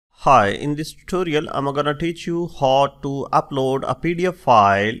Hi, in this tutorial I'm gonna teach you how to upload a PDF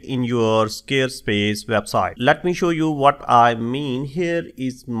file in your Squarespace website. Let me show you what I mean. Here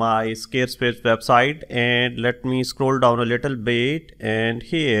is my Squarespace website and let me scroll down a little bit, and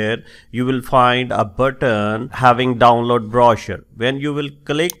here you will find a button having download brochure. When you will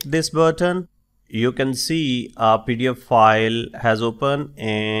click this button, you can see a PDF file has opened,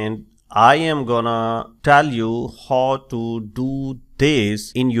 and I am gonna tell you how to do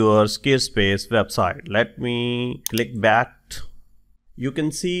this in your Squarespace website. Let me click back. You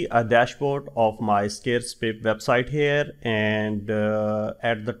can see a dashboard of my Squarespace website here, and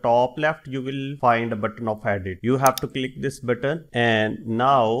at the top left you will find a button of edit. You have to click this button, and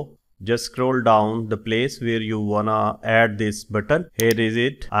now just scroll down the place where you wanna add this button. Here is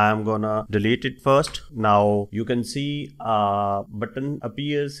it. I'm gonna delete it first. Now you can see a button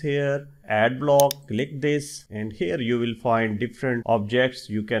appears here, add block. Click this, and here you will find different objects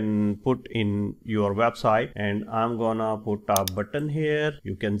you can put in your website, and I'm gonna put a button here.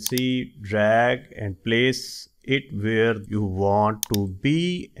 You can see drag and place it where you want to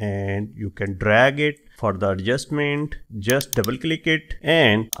be, and you can drag it. For the adjustment, just double click it,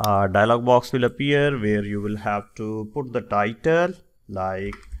 and a dialog box will appear where you will have to put the title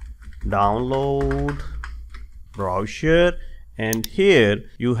like download brochure, and here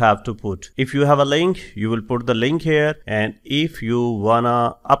you have to put, if you have a link you will put the link here, and if you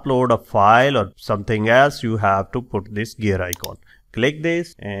wanna upload a file or something else you have to put this gear icon. Click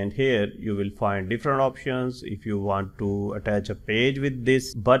this, and here you will find different options. If you want to attach a page with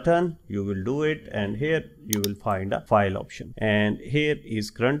this button, you will do it, and here you will find a file option, and here is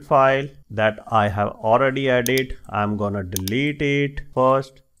current file that I have already added. I'm gonna delete it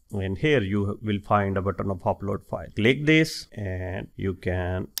first, and here you will find a button of upload file. Click this and you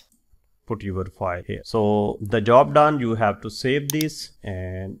can put your file here. So the job done. You have to save this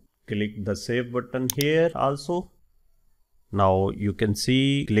and click the save button here also. Now you can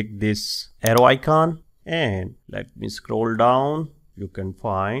see, click this arrow icon, and let me scroll down. You can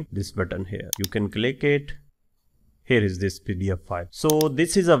find this button here. You can click it. Here is this PDF file. So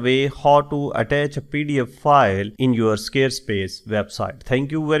this is a way how to attach a PDF file in your Squarespace website.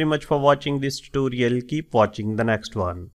 Thank you very much for watching this tutorial. Keep watching the next one.